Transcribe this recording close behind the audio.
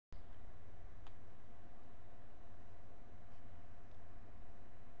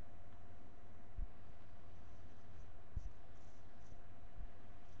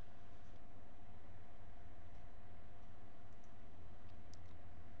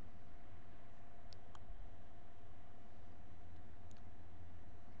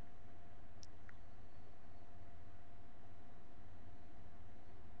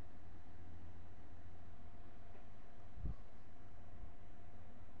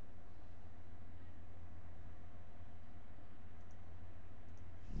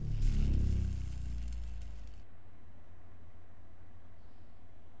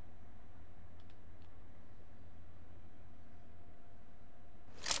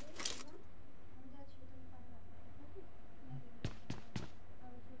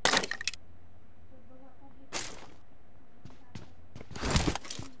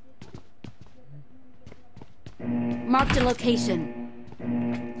Marked a location.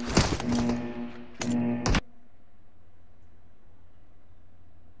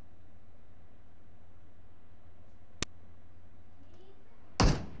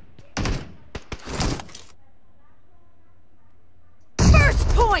 First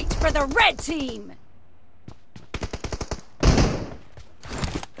point for the red team.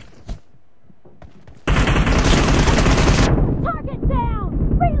 Target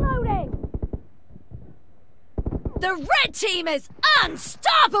down. Reloading. The red team is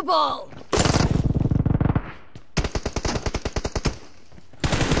unstoppable!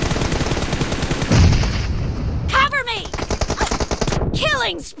 Cover me!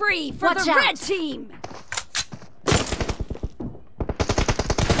 Killing spree for the red team!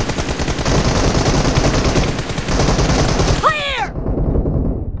 Clear!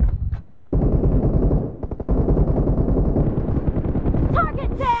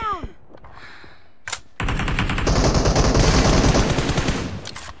 Target down!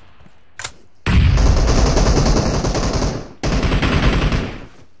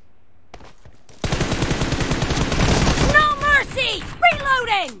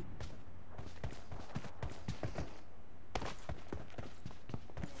 Reloading!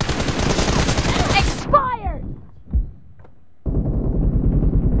 Expired!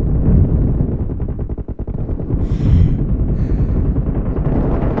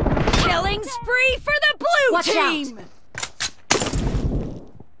 Killing spree for the blue Watch team! Out.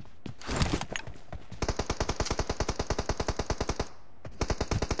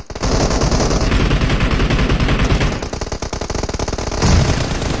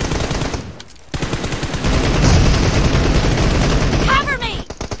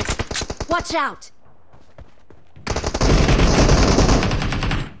 Watch out!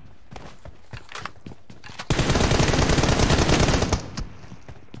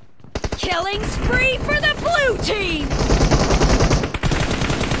 Killing spree for the blue team!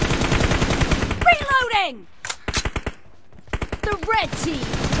 Reloading! The red team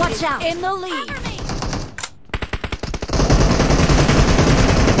Watch out. In the lead.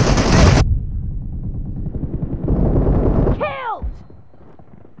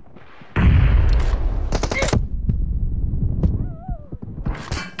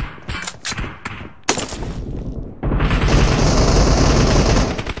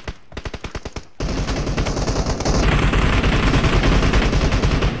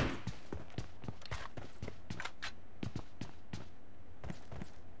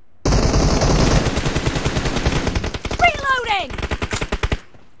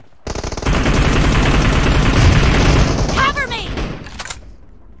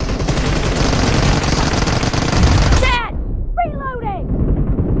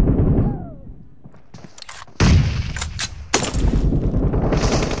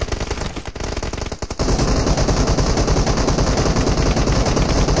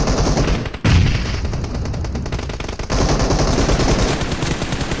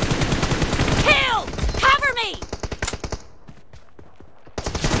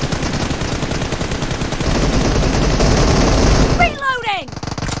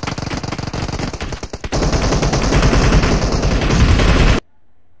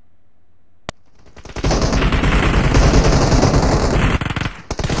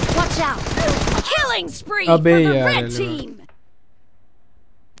 Spree for the red team.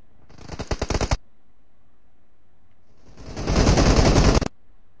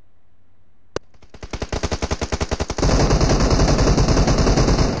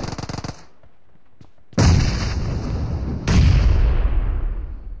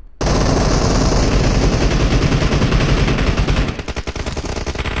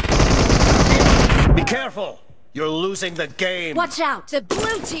 Be careful! You're losing the game! Watch out! The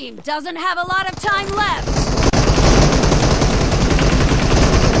blue team doesn't have a lot of time left!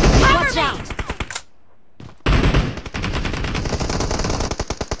 Watch out!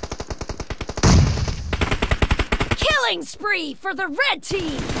 Killing spree for the red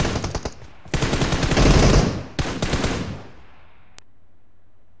team!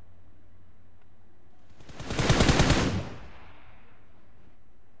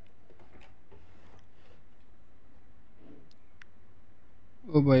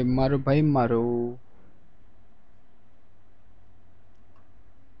 ओ भाई मारो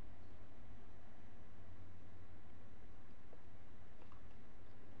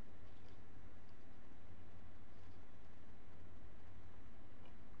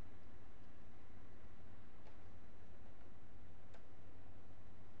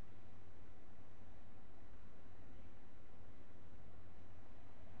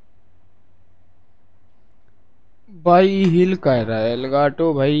भाई हिल कर रहा है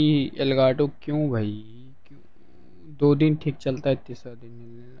Elgato भाई Elgato क्यों भाई क्यों 2 दिन ठीक चलता है, तीसरा दिन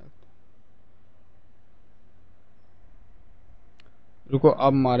हिलने लगता। रुको,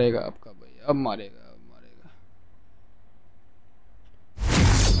 अब मारेगा आपका भाई, अब मारेगा, अब मारेगा।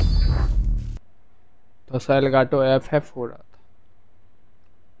 तो सेलगाटो FF हो रहा था।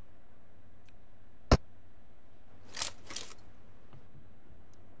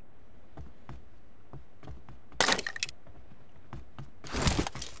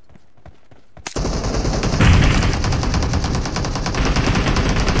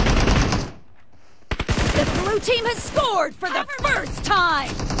 Team has scored for the first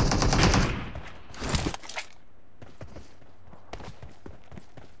time!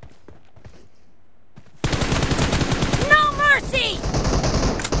 No mercy!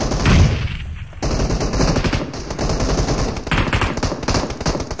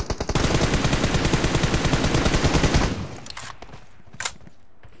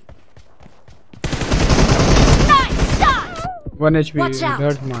 Nice shot! 1 HP, Watch out.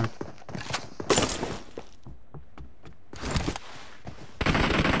 third mark.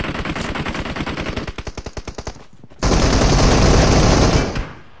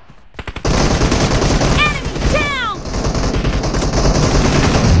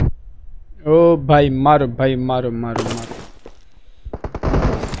 ओ भाई मारो, भाई मारो मारो मारो।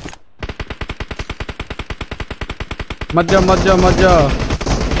 मत जाओ मत जाओ मत जाओ।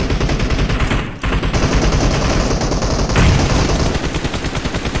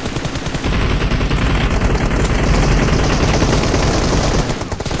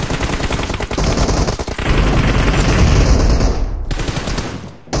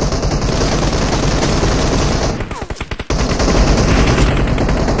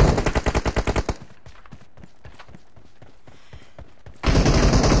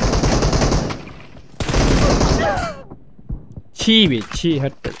 ची भी ची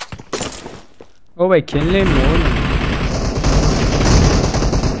हट। ओ भाई खेलने मोड़।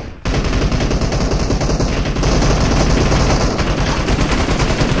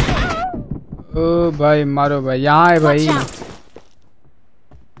 ओ भाई मारो भाई, यहाँ है भाई।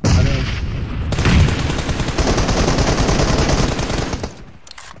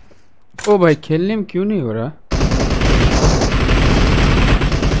 ओ भाई खेलने में क्यों नहीं हो रहा?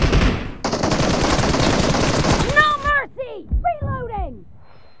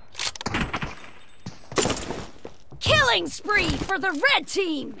 Killing spree for the red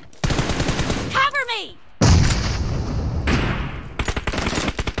team! Cover me!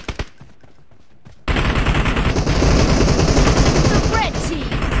 The red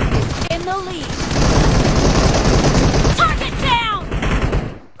team is in the lead. Target down!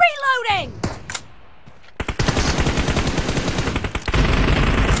 Reloading!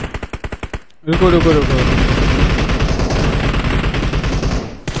 रुको रुको रुको।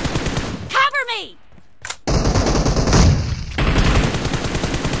 Cover me!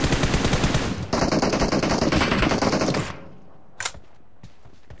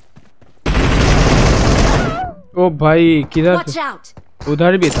 ओ भाई किधर? Watch out.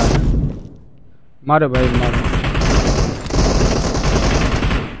 उधर भी था। मारो भाई मारो।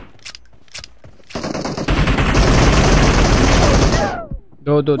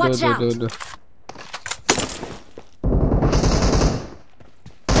 दो दो दो Watch दो out. दो दो।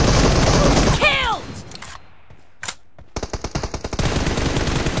 Killed!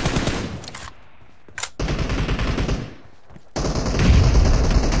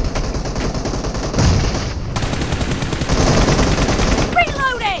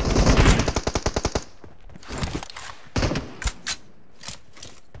 Reloading!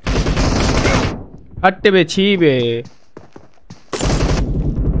 हट बे छी बे।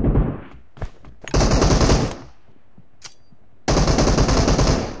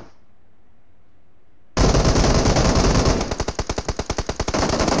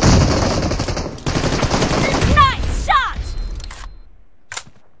 Nice shot!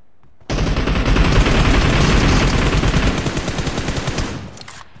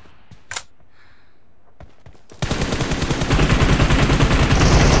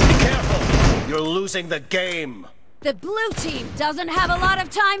 Be careful! You're losing the game. The blue team doesn't have a lot of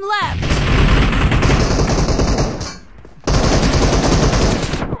time left.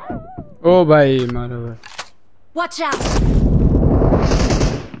 ओ भाई मारो भाई। Watch out.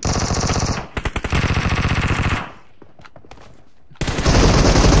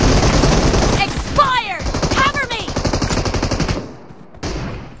 Expired! Cover me!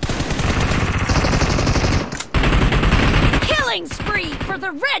 Killing spree for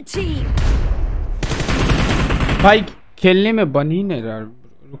the red team! भाई खेलने में बन ही नहीं रहा।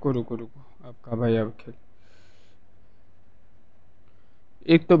 रुको रुको रुको, आपका भाई अब खेल।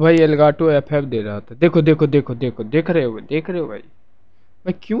 एक तो भाई एलगाटो एफएफ दे रहा था। देखो देखो देखो देखो, देख रहे हो भाई।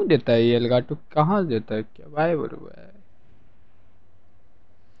 भाई क्यों देता है ये एलगाटो, कहाँ देता है क्या भाई बरोबर है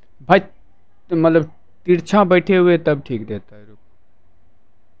भाई। मतलब तिरछा बैठे हुए तब ठीक देता है। रुको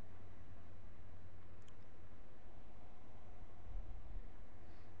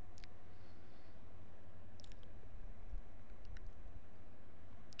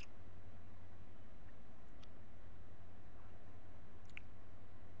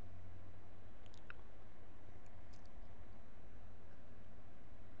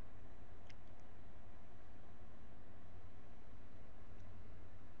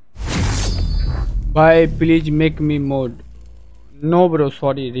भाई, please make me mode. No bro,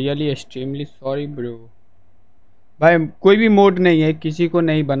 sorry, really extremely sorry bro. भाई कोई भी मोड नहीं है, किसी को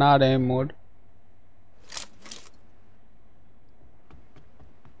नहीं बना रहे हैं mode.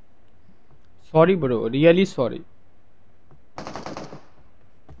 Sorry bro, really sorry.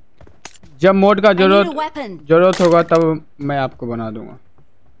 जब मोड का जरूरत होगा तब मैं आपको बना दूंगा।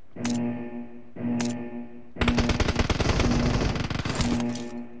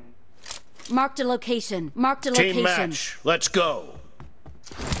 Marked a location. Marked a Team location. match. Let's go.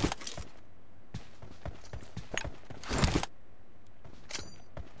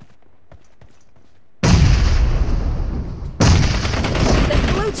 The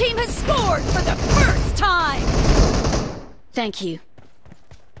blue team has scored for the first time. Thank you.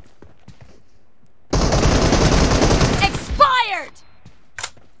 Expired.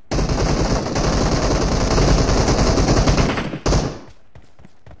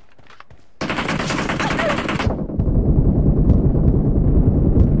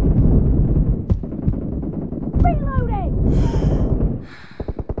 Reloading.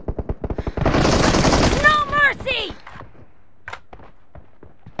 No mercy.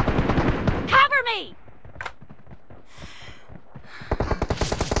 Cover me.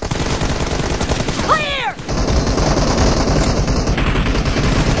 Clear.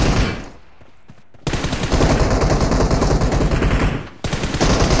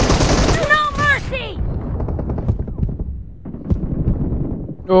 No mercy.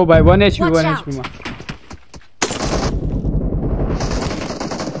 ओ भाई 1 HP Watch 1 out. HP में।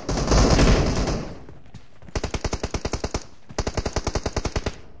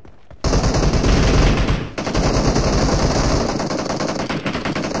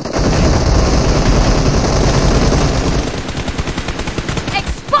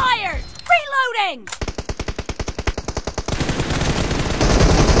 Expired. Reloading.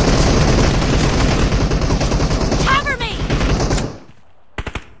 Cover me.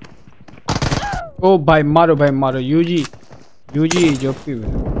 ओ भाई मारो UG जोपी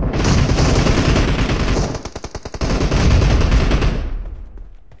में।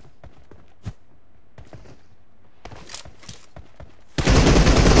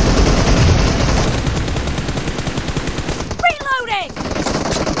 Reloading.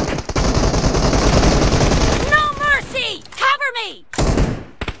 No mercy. Cover me.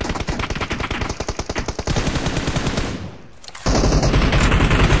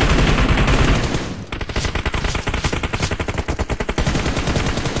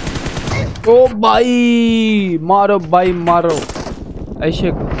 ओ भाई मारो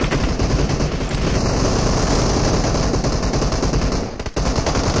ऐसे।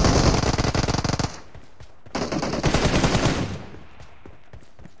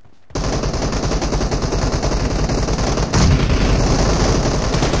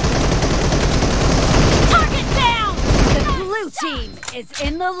 Target down. The blue team is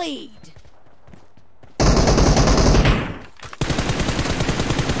in the lead.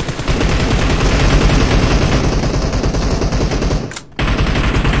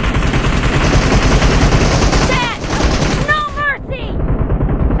 Dead. No mercy.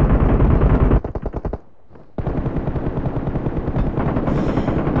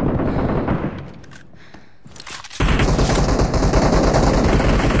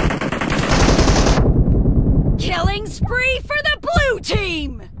 Killing spree for the blue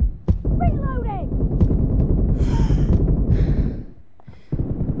team. Reloading.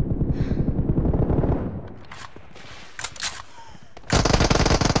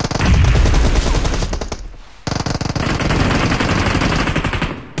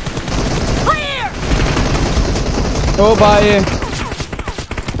 Clear. ओ भाई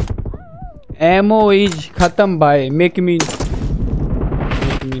ammo is खत्म भाई। Make me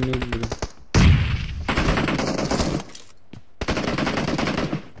know bro.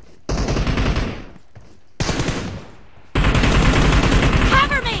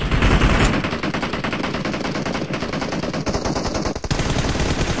 Cover me.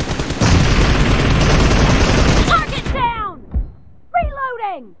 Target down. Reloading.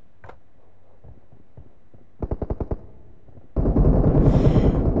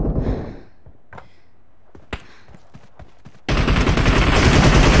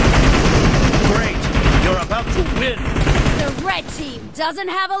 doesn't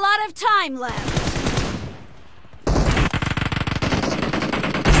have a lot of time left.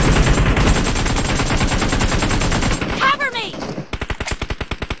 Cover me!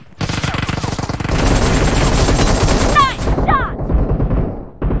 Nice shot!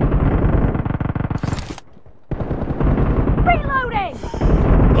 Reloading!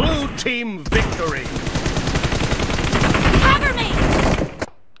 Blue team victory! Cover me!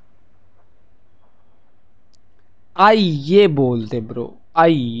 आइए बोलते bro,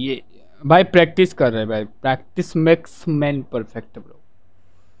 आइए भाई, practice कर रहे भाई, practice makes man perfect bro.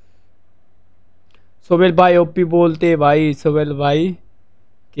 Sohail भाई OP बोलते भाई, सोहेल भाई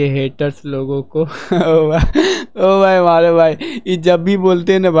के हेटर्स लोगों को ओ भाई मारे भाई, ये जब भी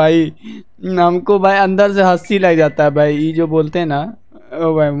बोलते हैं ना भाई, हमको भाई अंदर से हंसी लग जाता है भाई। ये जो बोलते हैं ना,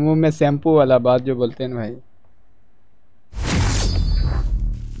 ओ भाई मुंह में शैम्पू वाला बात जो बोलते हैं ना भाई।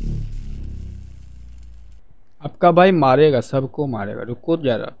 आपका भाई मारेगा, सबको मारेगा, रुको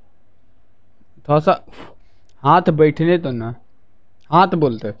जरा, थोड़ा सा हाथ बैठने तो ना, हाथ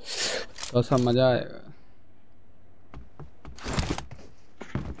बोलते थोड़ा सा मजा आएगा।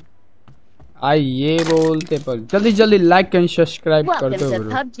 आइए बोलते पर जल्दी जल्दी लाइक एंड सब्सक्राइब कर दो bro.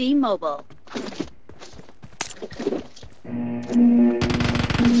 PUBG Mobile.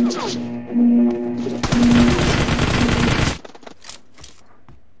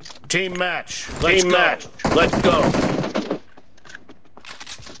 Team match. Let's go.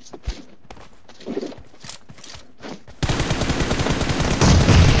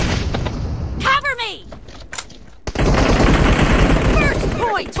 Cover me! First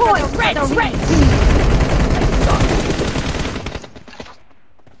point for the red team!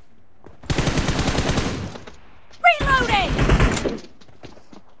 Reloading!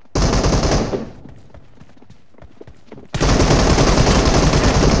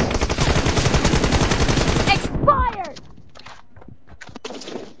 Expired!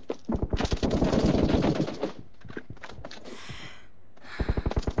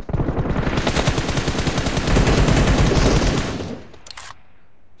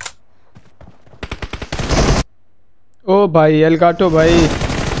 ओ भाई एलगाटो भाई,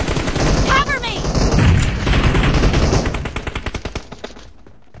 Cover me!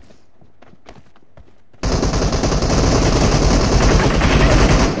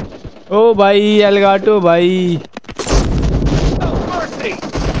 ओ भाई एलगाटो भाई, No mercy.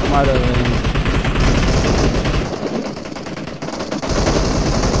 मारो भाई।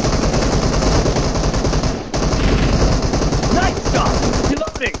 Nice shot.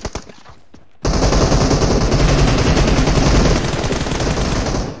 Reloading.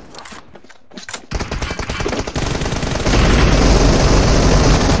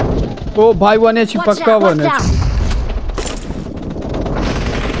 ओ भाई 1 एच पक्का 1 एच।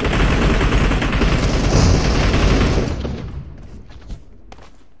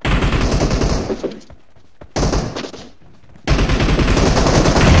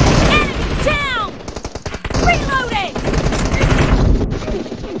 Down! Reloading!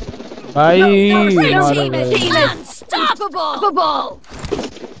 भाई Red मारो team is भाई। unstoppable!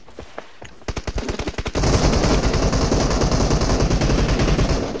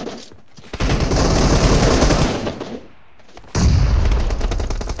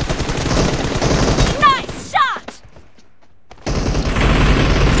 Nice shot!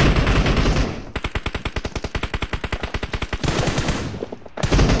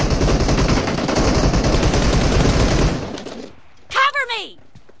 Cover me!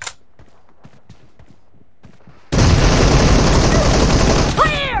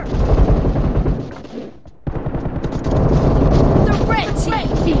 Clear! The red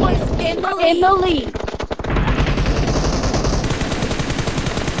team is in the lead.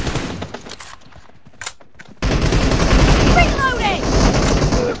 Reloading!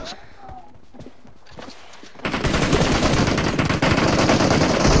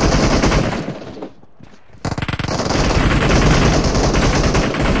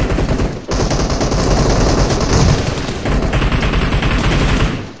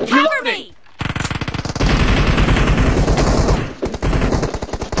 Cover me!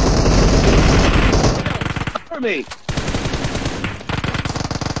 Cover me.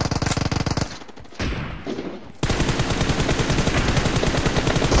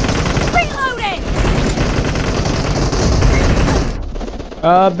 Reloading!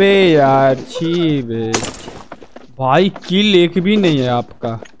 अबे यार छी बे भाई, किल एक भी नहीं है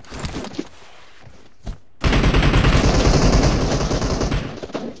आपका।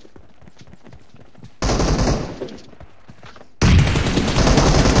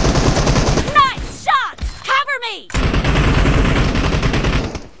 Nice shot! Cover me!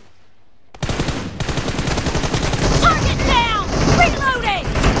 Target down! Reloading!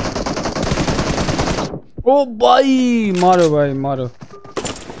 ओ भाई मारो भाई मारो।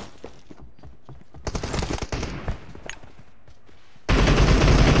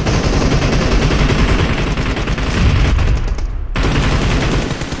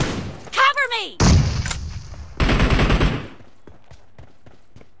 Cover me!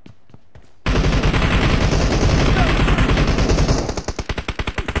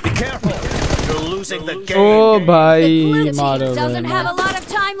 Be careful. You're losing the game. O The भाई blue team मारो भाई doesn't have मारो। a lot of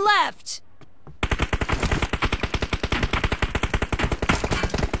time left.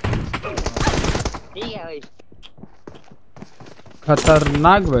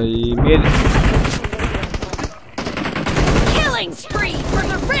 खतरनाक भाई मेरे। Killing spree for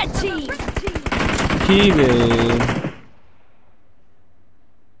the red team. ठीक है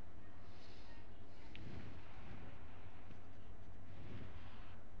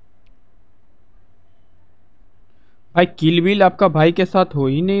भाई। किलबिल आपका भाई के साथ हो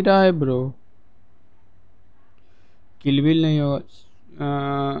ही नहीं रहा है ब्रो। किलबिल नहीं हो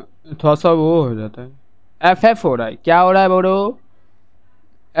थोड़ा सा वो हो जाता है। एफ हो रहा है। क्या हो रहा है ब्रो?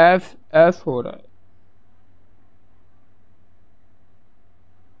 एफ हो रहा है।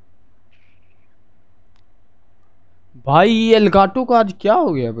 भाई ये एलगाटो का आज क्या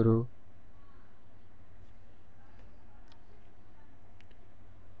हो गया ब्रो?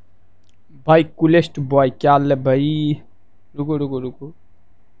 भाई कूलेस्ट बॉय क्या हाल है भाई? रुको रुको रुको।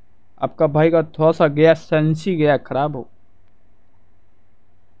 आपका भाई का थोड़ा सा गया सेंस ही गया खराब हो।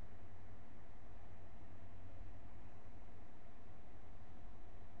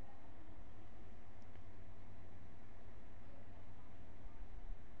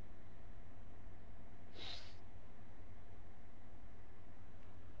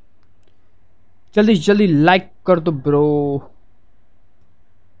 जल्दी जल्दी लाइक कर दो ब्रो।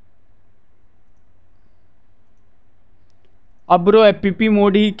 अब ब्रो एपीपी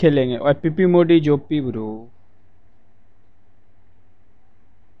मोड ही खेलेंगे। एपीपी मोड ही जोपी ब्रो।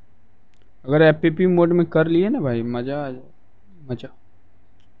 अगर एपीपी मोड में कर लिए ना भाई मजा आ जाए मजा।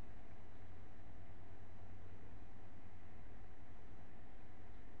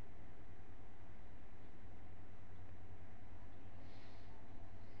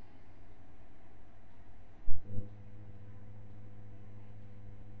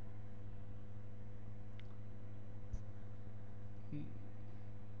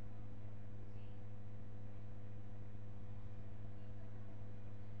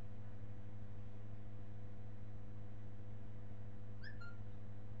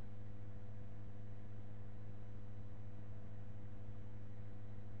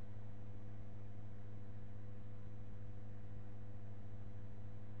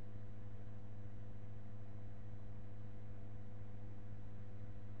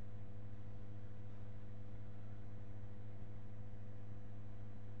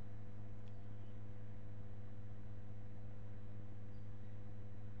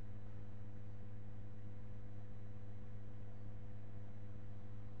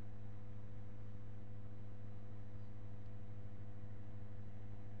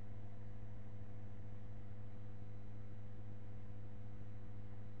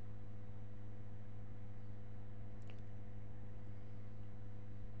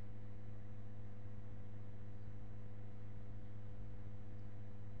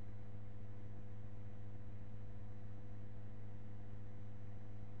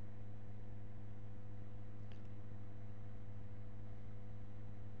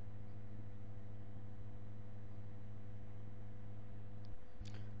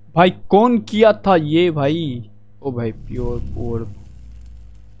 भाई कौन किया था ये भाई? ओ भाई प्योर पोर।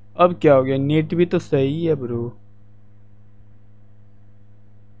 अब क्या हो गया? नेट भी तो सही है bro.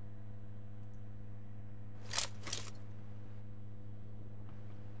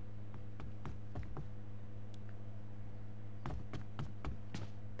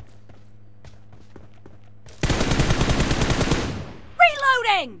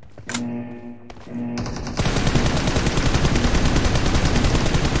 Reloading!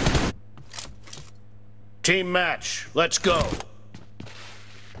 Team match. Let's go.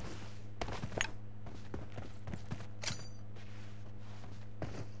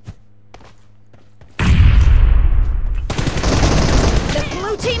 The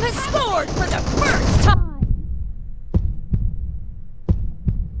blue team has scored for the first time.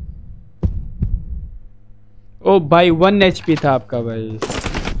 ओ भाई 1 HP था आपका भाई।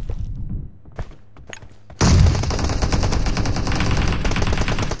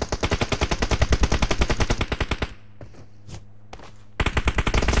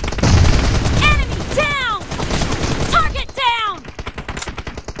 Enemy down! Target down!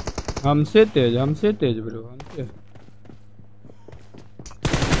 हमसे तेज ब्रो हमसे।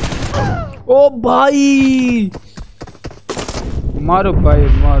 ओ भाई मारो भाई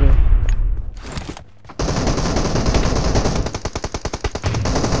मारो।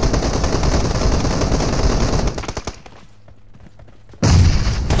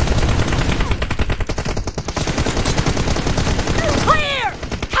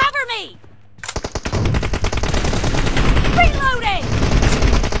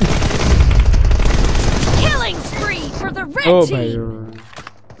 ओ भाई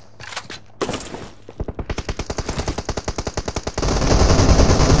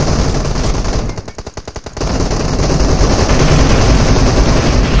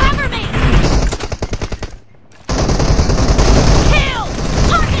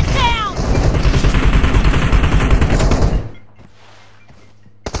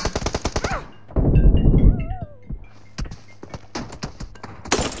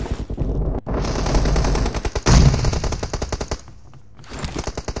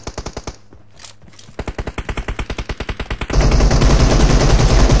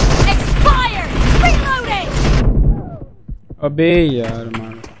अबे यार मार।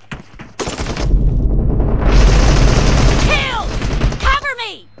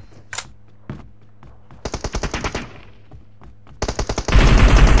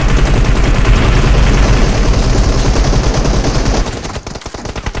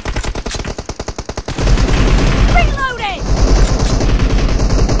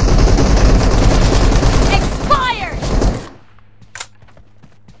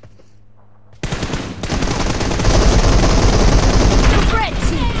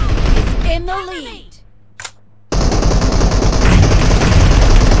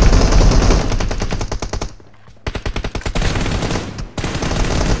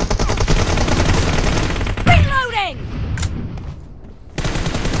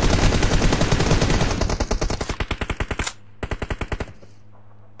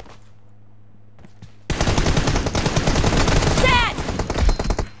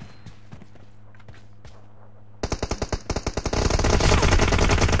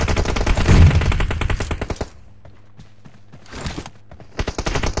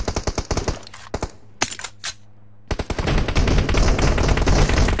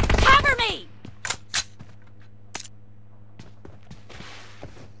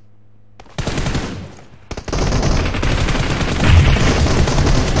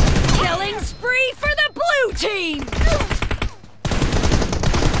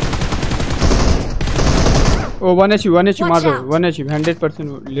 Oh, 1 HP, 1 HP, Watch मारो, out. 1 HP,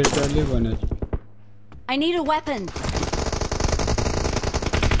 100% literally 1 HP. I need a weapon.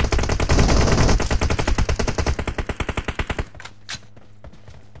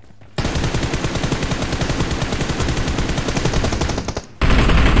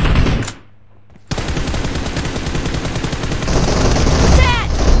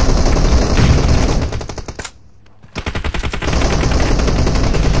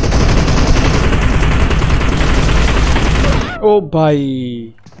 ओ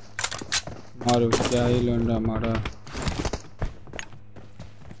भाई मारो, क्या ही लौंडा मारा।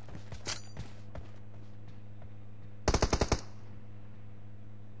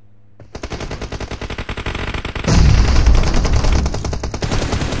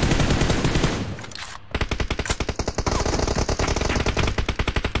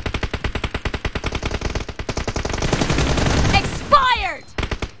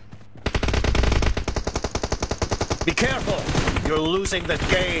 Be careful! You're losing the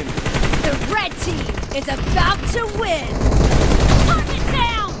game. The red team is about to win. Target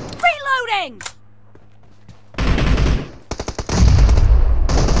down! Reloading!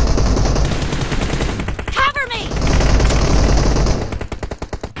 Cover me!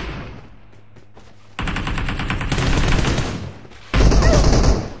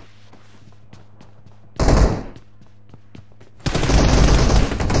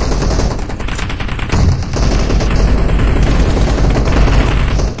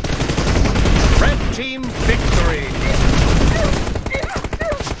 Team victory!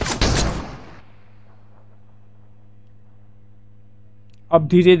 अब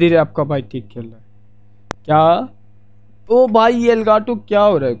धीरे धीरे आपका भाई ठीक खेल रहा है। क्या ओ भाई ये एलगाटो क्या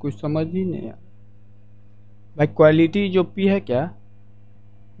हो रहा है, कुछ समझ ही नहीं यार। भाई क्वालिटी जो पी है क्या,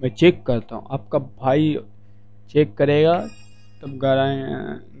 मैं चेक करता हूँ। आपका भाई चेक करेगा तब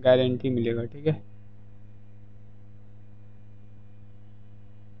गारंटी मिलेगा, ठीक है।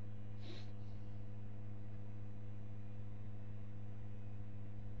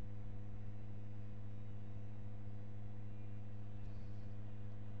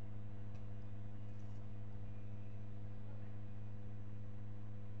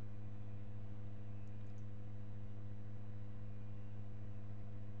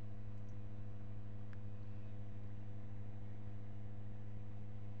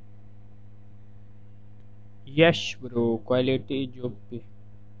 यश ब्रो क्वालिटी जॉब पे।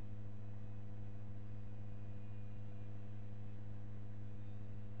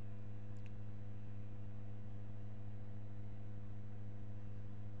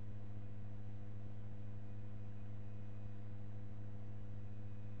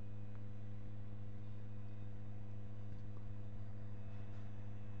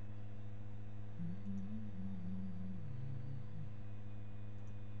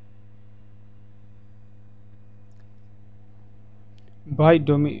 भाई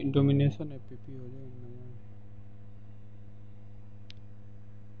डोमिनेशन एपीपी हो जाए।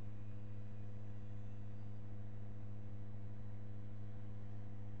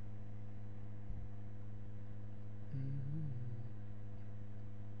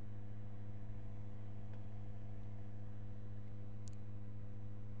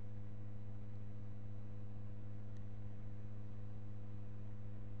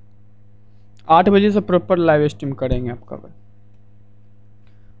 8 बजे से प्रॉपर लाइव स्ट्रीम करेंगे आपका भाई।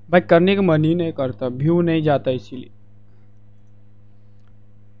 भाई करने का मन ही नहीं करता, व्यू नहीं जाता इसीलिए।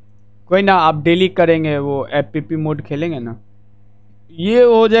 कोई ना, आप डेली करेंगे, वो एपीपी मोड खेलेंगे ना, ये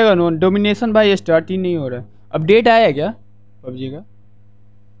हो जाएगा ना। डोमिनेशन भाई स्टार्ट ही नहीं हो रहा है। अपडेट आया है क्या पबजी का?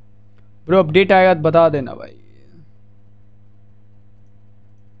 ब्रो अपडेट आएगा तो बता देना भाई।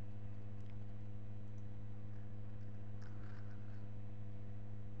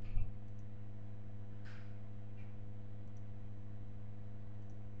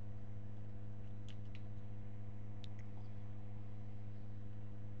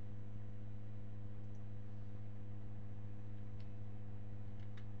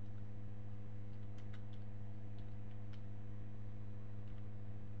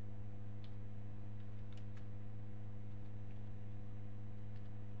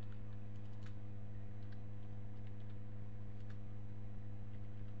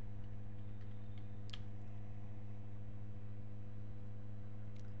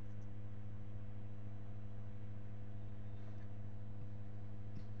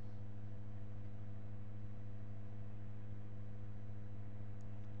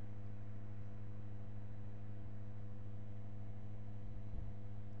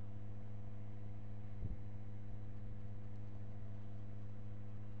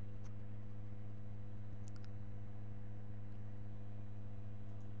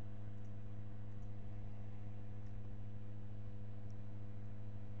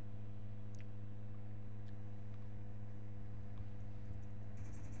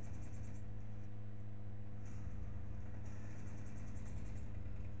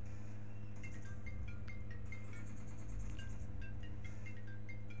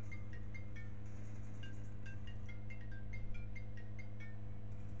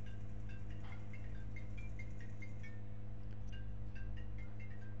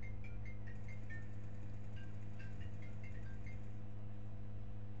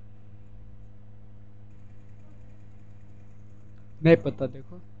 नहीं पता,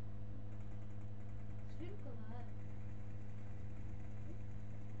 देखो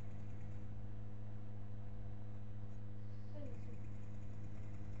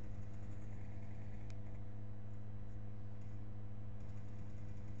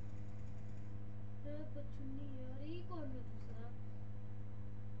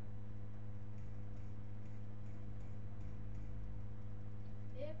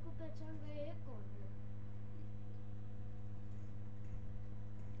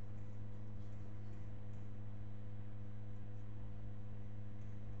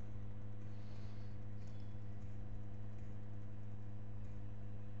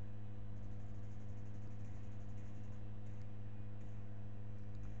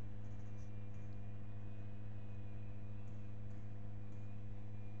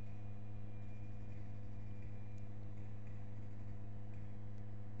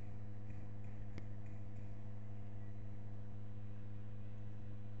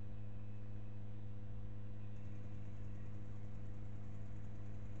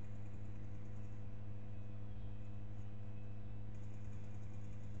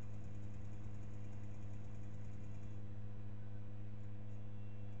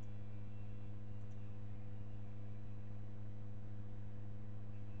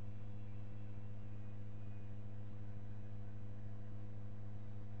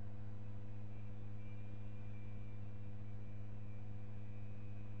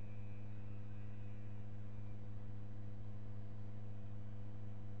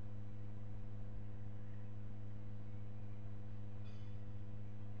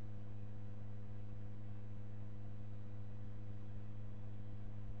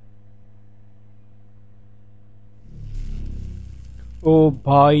ओ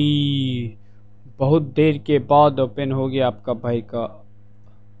भाई बहुत देर के बाद ओपन हो गया आपका भाई का।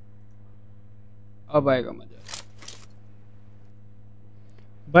 अब आएगा मजा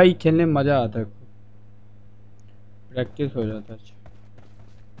भाई, खेलने में मजा आता है, प्रैक्टिस हो जाता है। अच्छा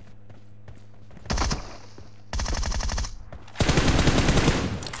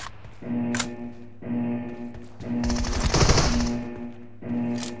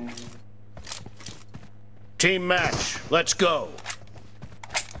Team match, let's go.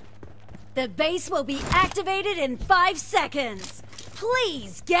 The base will be activated in 5 seconds.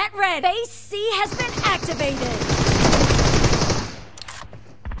 Please get ready. Base C has been activated.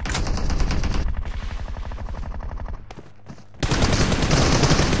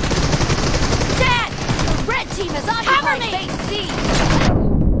 Dad! The red team is occupied base C.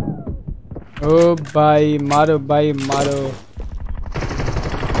 ओ भाई मारो भाई मारो।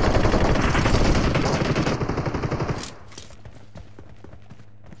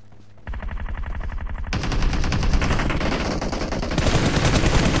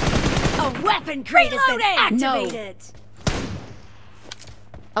 Weapon crate has been activated.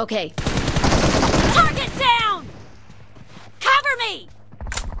 No. Okay. Target down. Cover me.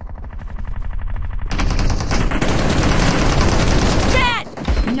 Dead.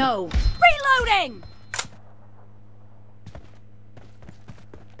 No. Reloading.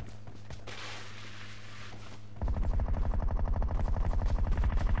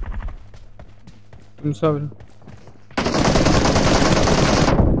 तुम सब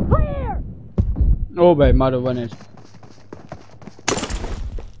ओ भाई मारो 1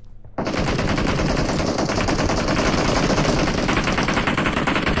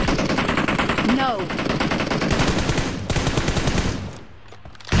 No.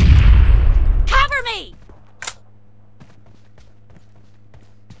 Cover me.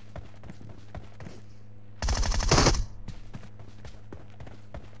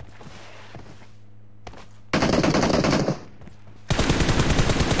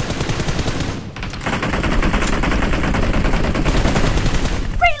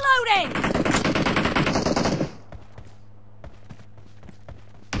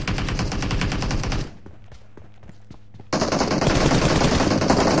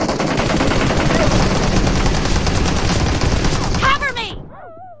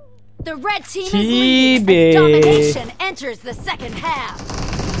 The red team is leading as domination enters the second half.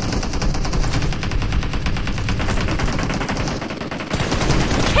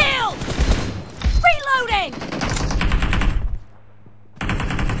 Killed! Reloading!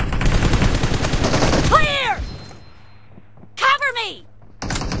 Clear! Cover me!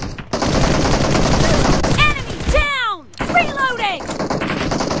 Enemy down! Reloading!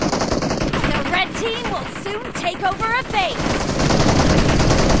 The red team will soon take over a base.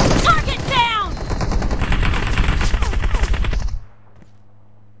 Target down!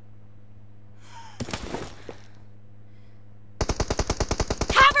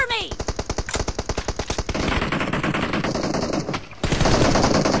 Cover me!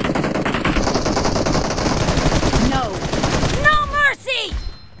 No. No mercy!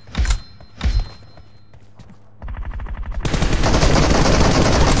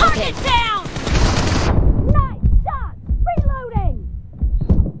 Target down! Nice shot! Reloading!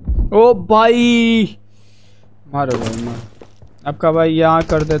 ओ भाई मारो भाई मारो। आपका भाई यहाँ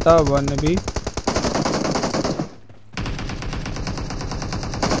कर देता 1 भी।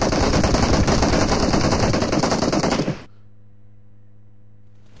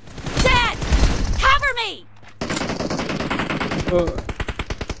 Dad! Cover me!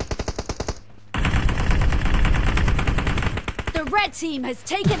 The red team has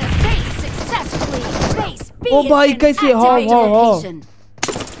taken a base successfully. Base B ओ भाई has been कैसे activated.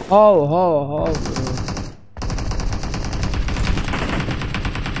 How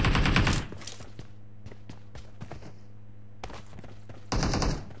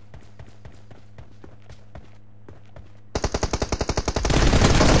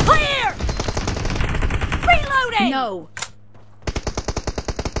Clear! Reloading! No.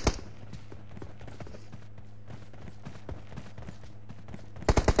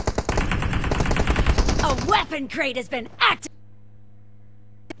 A weapon crate has been activated.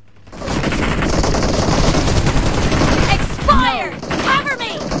 Expired! Cover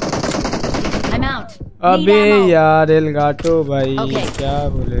me! I'm out. Need अबे ammo. यार Elgato भाई Okay. क्या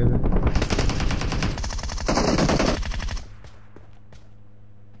बोलेगा।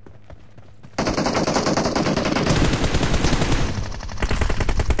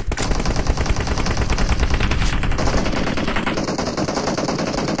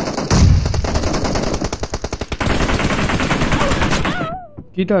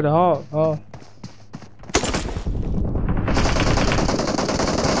 किधर? हाँ हाँ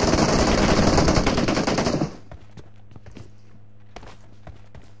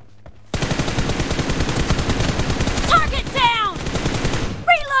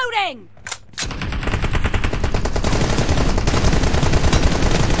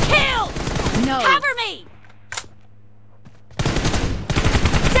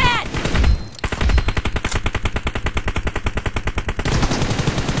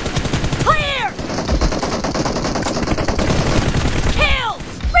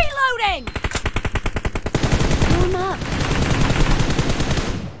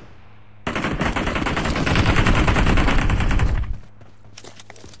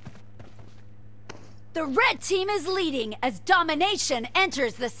red team is leading as domination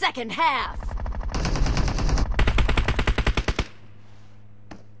enters the second half.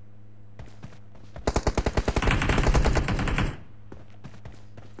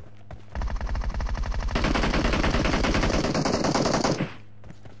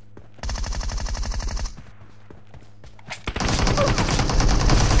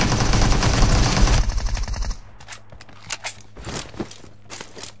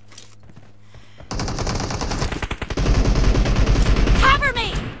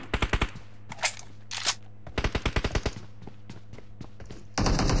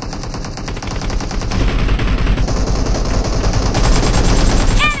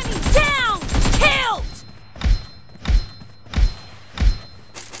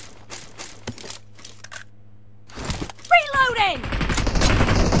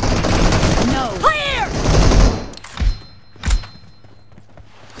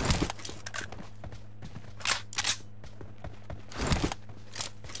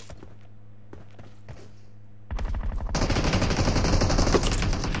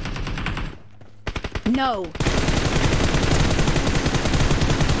 No.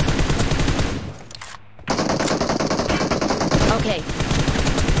 Okay.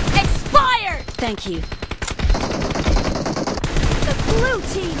 Expired! Thank you. The blue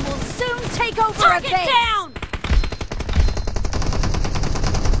team will soon take over Target a base. down!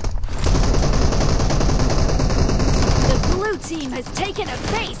 The blue team has taken a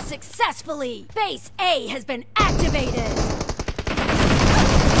base successfully. Base A has been activated.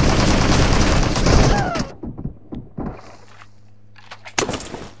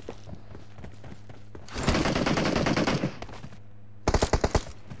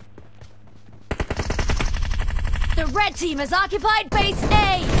 The red team has occupied base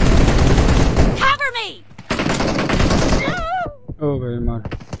A. Cover me! Oh भाई मार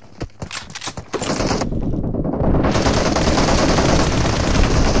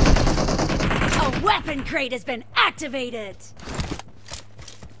A weapon crate has been activated.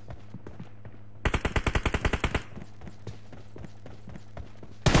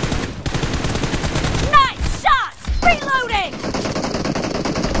 Nice shot! Reloading!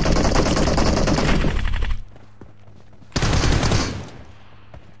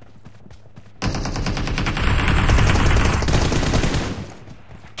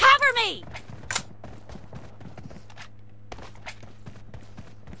 Cover me!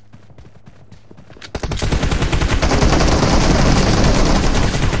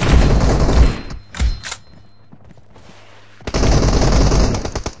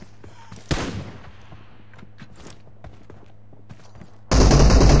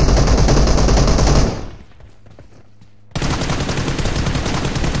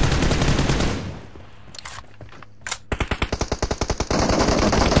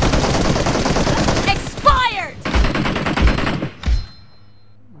 Expired!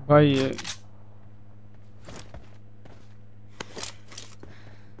 भाई ये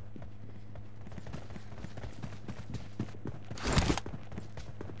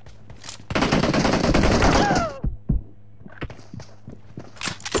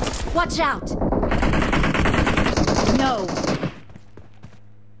Watch out! No.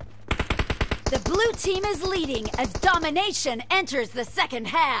 The blue team is leading as domination enters the second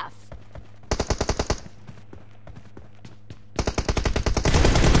half.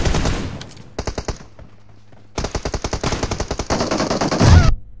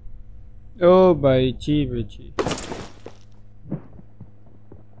 ओ भाई ची बेची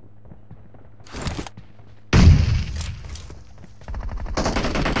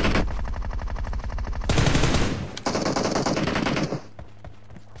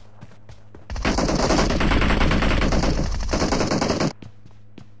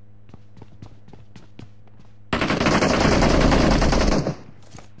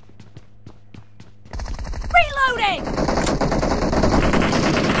Reloading!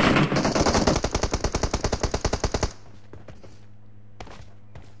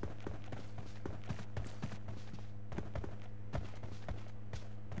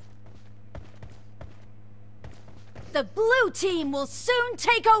 The blue team will soon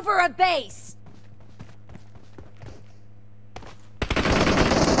take over a base.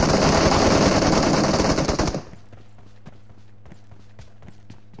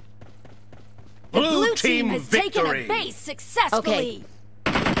 The Blue team team has taken a victory. base successfully.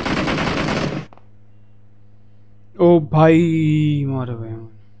 ओ भाई मारो भाई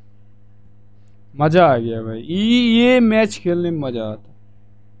मजा आ गया भाई ये मैच खेलने में मजा आता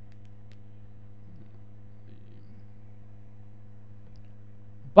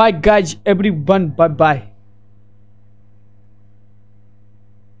bye guys everyone bye bye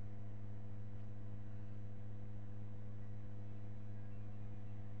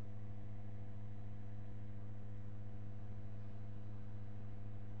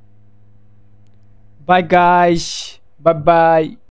Bye guys. Bye bye.